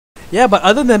Yeah, but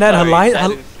other than that, Sorry,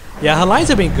 her lines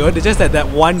have been good. It's just that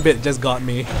one bit just got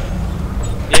me.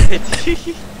 Yeah.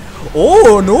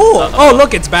 Oh no! Oh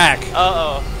look, it's back.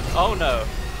 Oh no.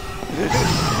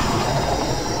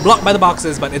 Blocked by the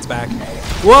boxes, but it's back.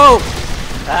 Whoa!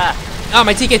 Ah,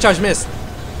 My TK charge missed.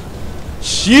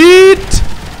 Shit!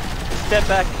 step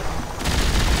back.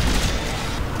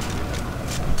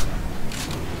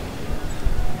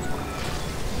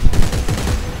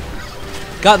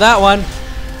 Got that one.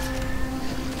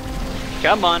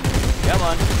 Come on. Come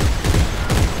on.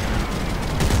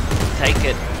 Take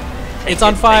it. It's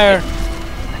on fire.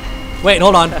 Wait,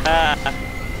 hold on.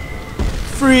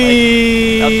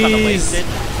 Freeze! That was kind of wasted.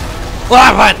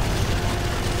 What?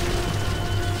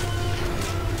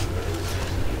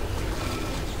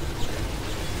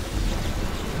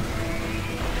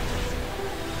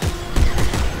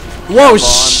 Whoa,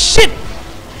 shit!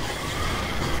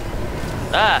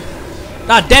 Ah,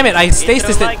 Ah, damn it, I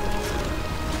stasis it. like,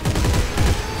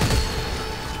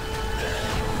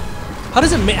 How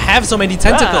does it have so many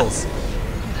tentacles?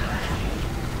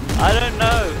 I don't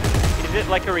know. Is it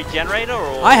like a regenerator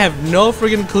or? I have no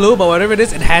friggin' clue, but whatever it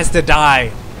is, it has to die.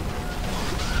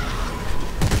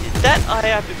 That I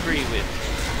have to agree with.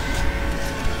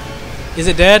 Is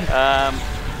it dead?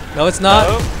 No, it's not.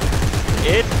 No,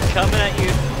 it's coming at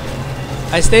you.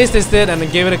 I stasis it and then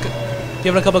gave it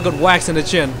a couple good whacks in the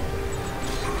chin.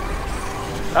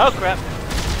 Oh crap!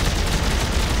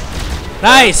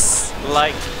 Nice!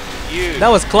 Like you. That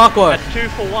was clockwork. A 2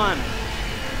 for 1.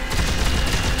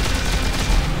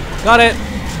 Got it.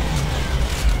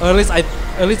 Or at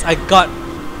least I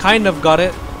kind of got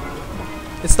it.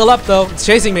 It's still up though. It's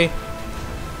chasing me.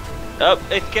 Oh,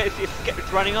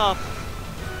 it's running off.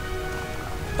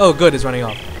 Oh, good. It's running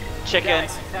off. Check in.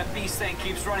 Guys, that beast thing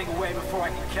keeps running away before I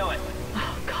can kill it.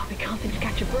 Oh god, we can't seem to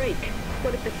catch a break.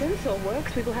 But if the sensor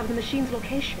works, we will have the machine's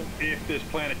location. If this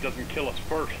planet doesn't kill us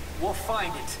first. We'll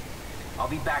find it. I'll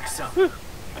be back soon.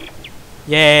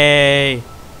 Yay!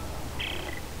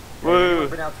 Woo.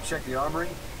 Been out to check the armory?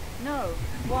 No.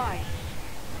 Why?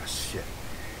 Oh, shit.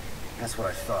 That's what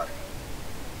I thought.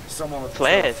 Someone with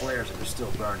Flares. flares and they're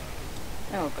still burning.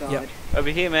 Oh god. Yep. Over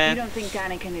here, You man. don't think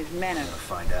Danik and his men I'm are... gonna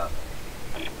find out.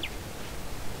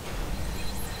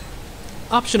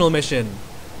 Optional mission.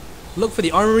 Look for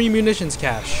the armory munitions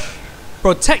cache.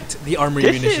 Protect the armory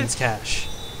This munitions is- cache.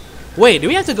 Wait, do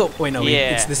we have to go? Wait, no,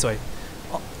 Yeah. it's this way.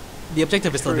 Oh, the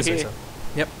objective is still Through this way, here. so.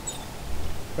 Yep.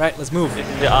 Right, let's move. This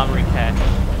is the armory cache.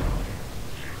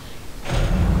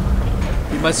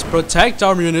 We must protect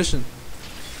our munition.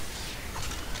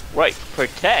 Wait,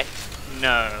 protect?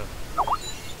 No.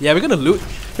 Yeah, we're gonna loot.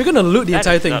 We're gonna loot the That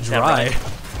entire is thing not that dry. right.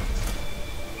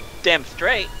 Damn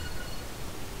straight.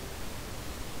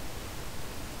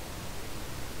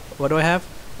 What do I have?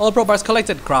 All probe bars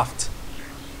collected. Craft.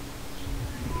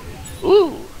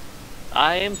 Ooh.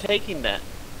 I am taking that.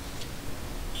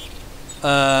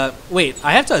 Wait.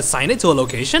 I have to assign it to a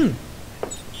location.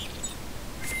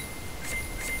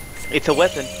 It's a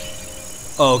weapon.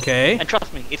 Okay. And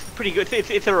trust me, it's pretty good.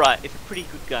 It's alright. It's a pretty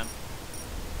good gun.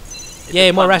 It's Yay!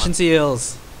 a More fun ration one.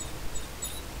 seals.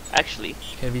 Actually,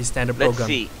 Heavy standard probe let's gun.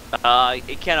 see.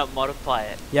 It cannot modify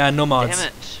it. Yeah, no mods. Damn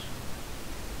it.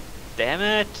 Damn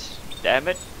it. Damn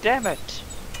it. Damn it.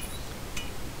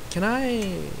 Can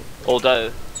I?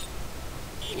 Although,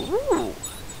 ooh,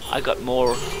 I got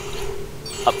more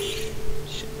up.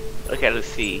 Okay, let's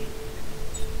see.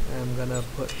 I'm gonna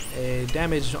put a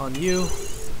damage on you.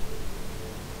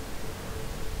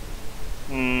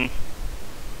 Hmm.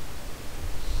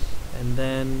 And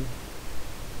then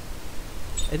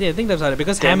I think that's it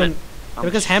because Damn Hammond I'm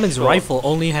because Hammond's sure. rifle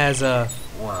only has a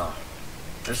Wow.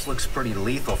 This looks pretty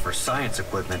lethal for science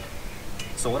equipment.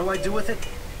 So what do I do with it?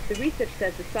 The research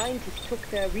says the scientists took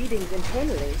their readings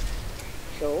internally.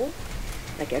 So,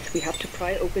 I guess we have to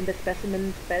pry open the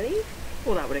specimen's belly?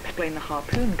 Well, that would explain the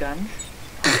harpoon guns.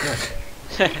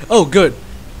 oh good.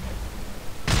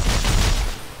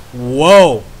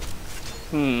 Whoa.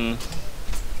 Hmm.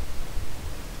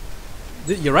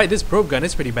 You're right. This probe gun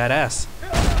is pretty badass.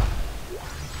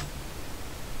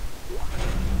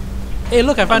 Hey,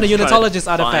 look! I found a just trying to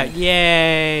unitologist artifact. find-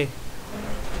 Yay!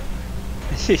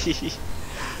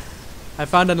 I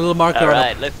found a little marker. on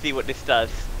Alright, let's see what this does.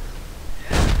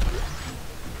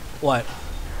 What?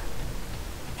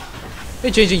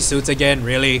 They're changing suits again,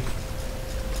 really?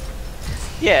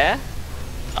 Yeah.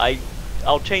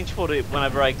 I'll change for it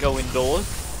whenever I go indoors.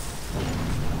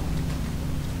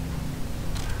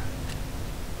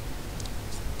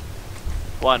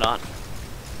 Why not?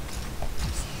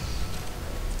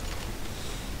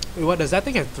 Wait, what? Does that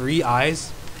thing have 3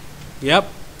 eyes? Yep.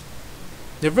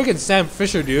 They're freaking Sam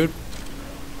Fisher, dude.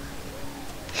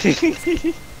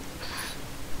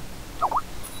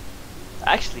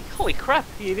 Actually, holy crap,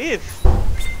 it is.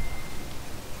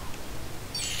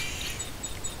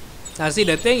 Now see,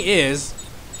 the thing is,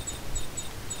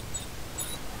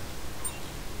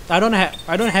 I don't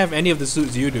have any of the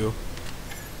suits you do.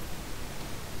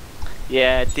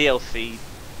 Yeah, DLC.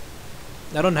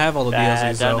 I don't have all the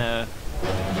DLCs, so. know.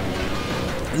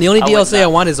 The only I DLC I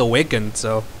went want is Awakened,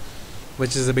 so,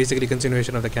 which is basically a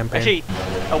continuation of the campaign. Actually,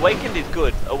 Awakened is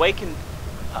good. Awakened,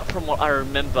 from what I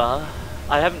remember,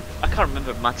 I can't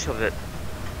remember much of it,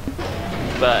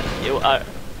 but I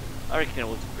reckon it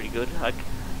was pretty good. I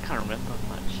can't remember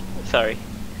much. Sorry.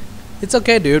 It's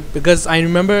okay, dude, because I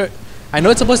know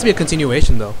it's supposed to be a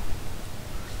continuation, though.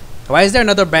 Why is there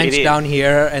another bench down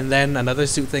here and then another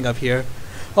suit thing up here?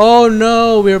 Oh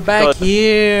no, we're back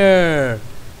here.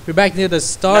 We're back near the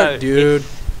start, dude.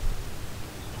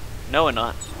 No, we're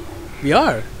not. We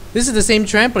are. This is the same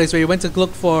tram place where you went to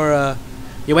look for.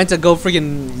 You went to go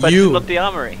friggin' But you. look, the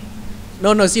armory.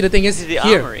 No. See, the thing is, This is the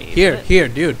here, armory, here,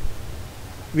 dude.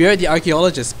 We are at the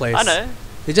archaeologist's place. I know.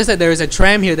 It's just that there is a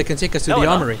tram here that can take us to the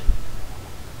armory.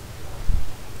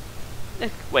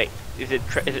 Wait, is it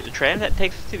the tram that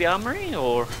takes us to the armory,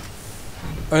 or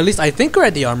at least I think we're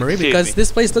at the armory Excuse because me.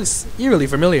 this place looks eerily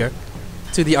familiar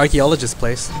to the archaeologist's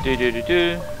place.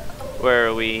 Where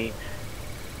are we?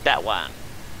 That one.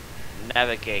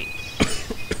 Navigate.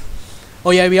 Oh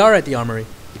yeah, we are at the armory.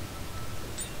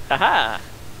 Haha.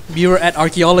 We were at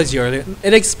archaeology earlier.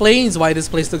 It explains why this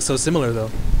place looks so similar,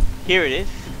 though. Here it is.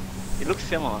 It looks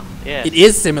similar. Yeah. It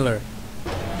is similar.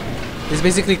 It's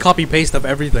basically copy paste of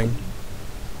everything.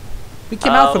 We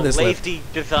came out from this lift. Lazy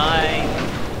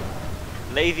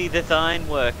design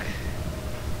work.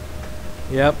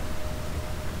 Yep.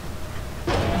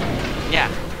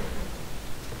 Yeah.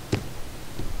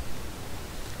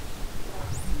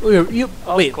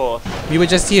 Wait, Of course. we were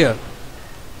just here.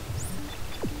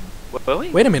 Were we?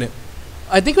 Wait a minute.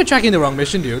 I think we're tracking the wrong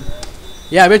mission, dude.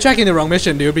 Yeah, we're tracking the wrong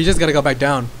mission, dude. We just gotta go back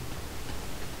down.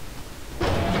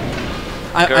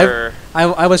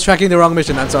 I was tracking the wrong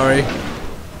mission. I'm sorry.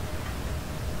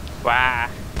 Why?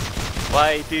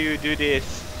 Why do you do this?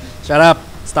 Shut up.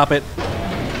 Stop it.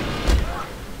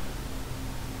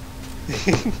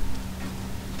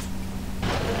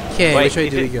 Okay, Wait, which way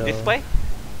is do we it go? this way?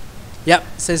 Yep,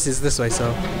 says it's this way,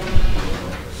 so.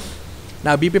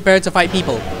 Now be prepared to fight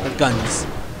people with guns.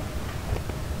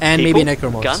 And maybe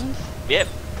necromorphs. Guns? Yep.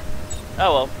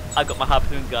 Oh well, I got my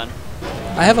harpoon gun.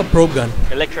 I have a probe gun.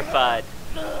 Electrified.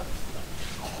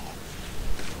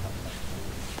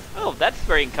 Oh, that's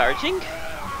very encouraging.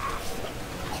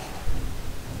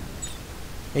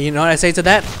 And you know what I say to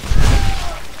that?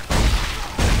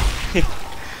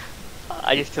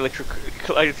 I just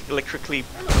electrically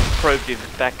probed his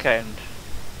backhand.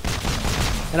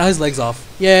 And now his leg's off.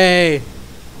 Yay!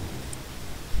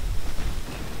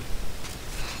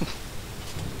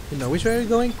 You know which way are we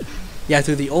going? Yeah,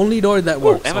 through the only door that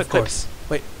works, ammo of course.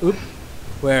 Wait, oop.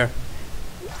 Where?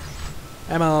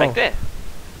 Ammo. Back there.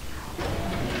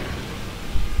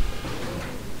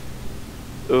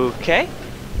 Okay.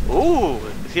 Ooh,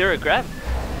 zero grab.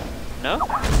 No?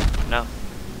 No.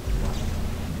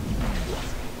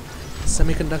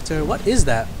 Semiconductor. What is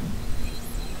that?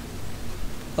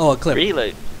 Oh, a clip.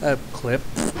 Reload. A clip.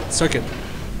 Circuit.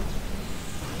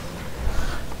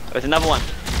 There's another one.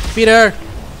 Peter!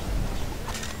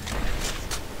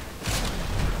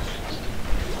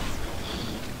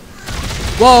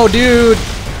 Whoa, dude!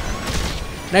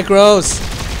 Necros!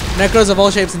 Necros of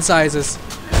all shapes and sizes.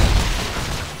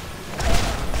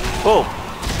 Oh,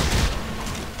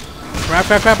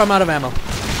 Crap, I'm out of ammo.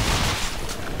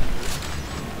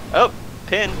 oh,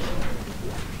 pinned.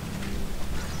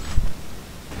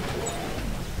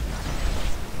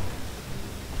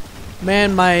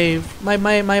 Man, my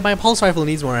pulse rifle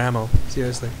needs more ammo.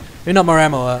 Seriously. Maybe not more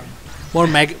ammo,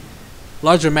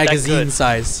 larger magazine good.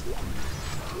 size.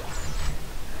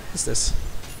 What's this?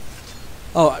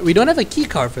 Oh, we don't have a key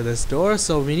card for this door,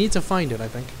 so we need to find it, I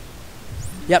think.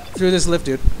 Yep, through this lift,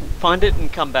 dude. Find it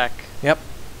and come back. Yep.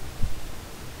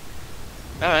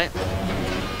 Alright.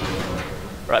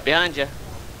 Right behind you.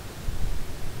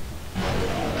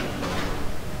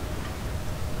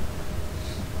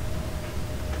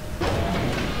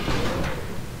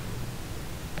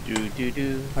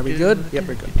 Are we good? Yep,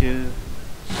 we're good.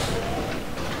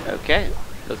 Okay.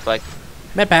 Looks like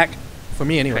Med pack. For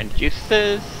me, anyway.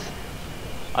 transducers.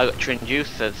 I got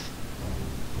transducers.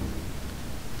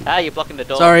 Ah, you're blocking the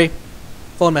door. Sorry.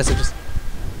 Phone messages.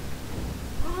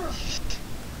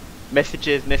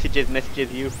 Messages,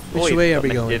 you. Which always way got are we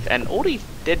messages. going? And all these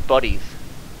dead bodies.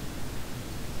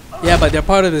 Yeah, but they're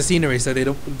part of the scenery, so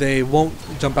they won't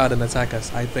jump out and attack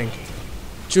us. I think.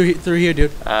 Through here,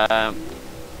 dude. I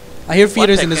hear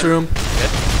feeders in this room.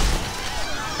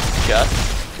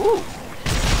 Just. Ooh.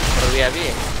 What do we have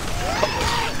here?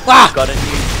 Ah! Got a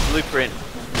new blueprint.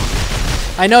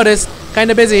 I noticed.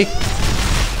 Kinda busy.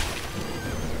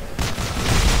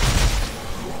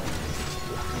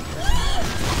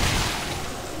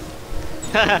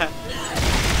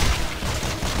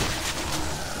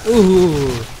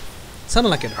 Ooh. Sounded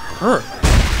like it hurt.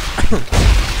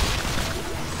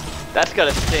 That's got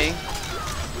a sting.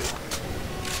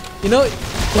 You know,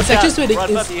 in sections where Right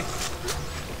above you.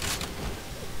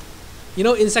 you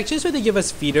know, in sections where they give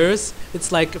us feeders,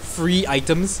 it's like free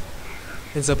items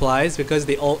and supplies because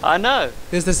they all. I know.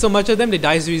 Because there's so much of them, they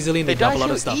die so easily and they drop a lot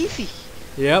of stuff. Easy.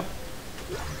 Yep.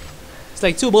 It's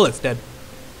like 2 bullets dead.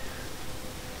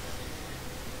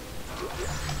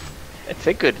 It's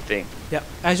a good thing. Yeah.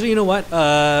 Actually, you know what?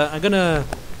 I'm gonna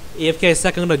AFK a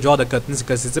second. I'm gonna draw the curtains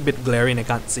because it's a bit glary and I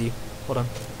can't see. Hold on.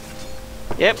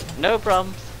 Yep, no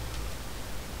problems.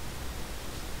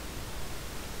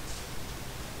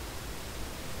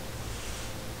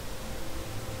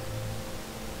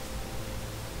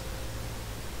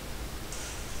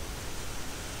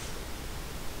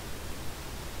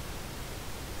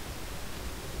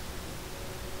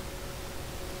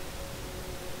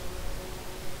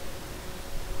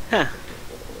 Huh.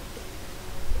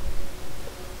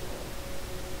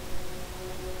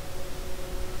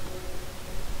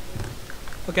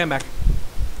 Okay, I'm back.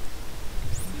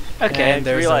 Okay, I And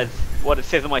there's realize what it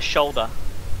says on my shoulder.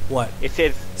 What? It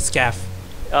says Scaff.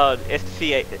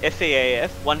 SCAF,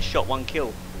 1 shot, 1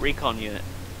 kill, recon unit.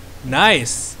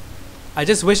 Nice. I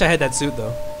just wish I had that suit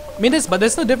though. I mean, but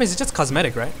there's no difference. It's just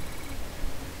cosmetic, right?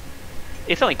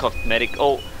 It's only cosmetic.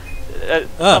 Oh,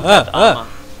 sometimes armor.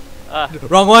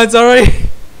 Wrong one. Sorry.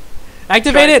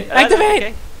 Activate it. Activate.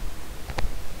 Okay.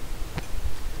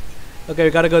 Okay, we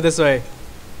gotta go this way.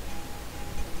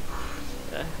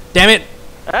 Damn it!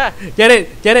 Ah, Get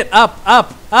it! Get it! Up!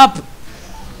 Up! Up!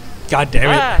 God damn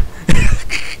it!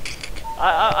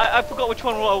 I forgot which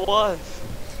one I was.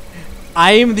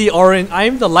 I'm the orange.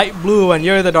 I'm the light blue one.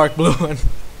 You're the dark blue one.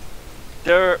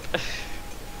 There.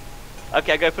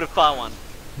 Okay, I go for the far one.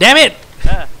 Damn it!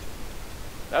 Ah.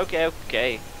 Okay,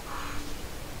 okay.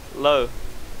 Low.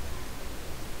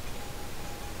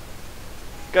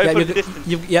 Go Yeah, for you the go, distance.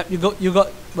 you go. You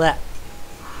got that.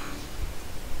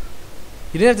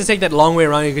 You didn't have to take that long way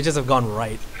around. You could just have gone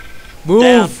right. Move!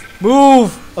 Down.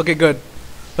 Move! Okay, good.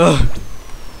 Ugh.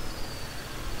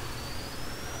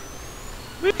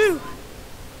 Woo!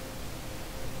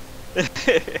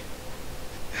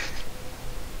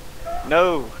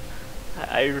 No,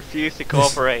 I refuse to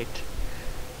cooperate.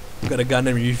 Got a gun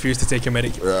and you refuse to take your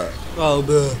medic. Oh,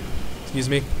 duh. Excuse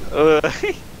me.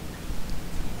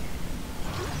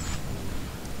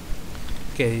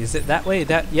 Okay, is it that way?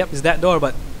 Yep, it's that door,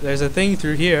 but there's a thing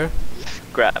through here.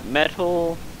 Scrap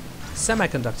metal.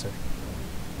 Semiconductor.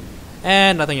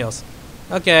 And nothing else.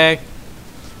 Okay.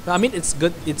 No, I mean, it's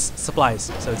good. It's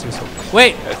supplies, so it's useful.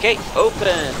 Wait! Okay,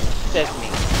 open. Sesame.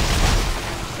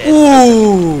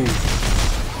 Ooh!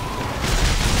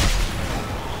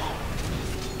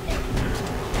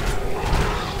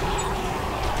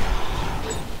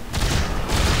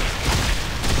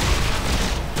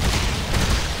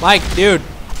 Mike, dude.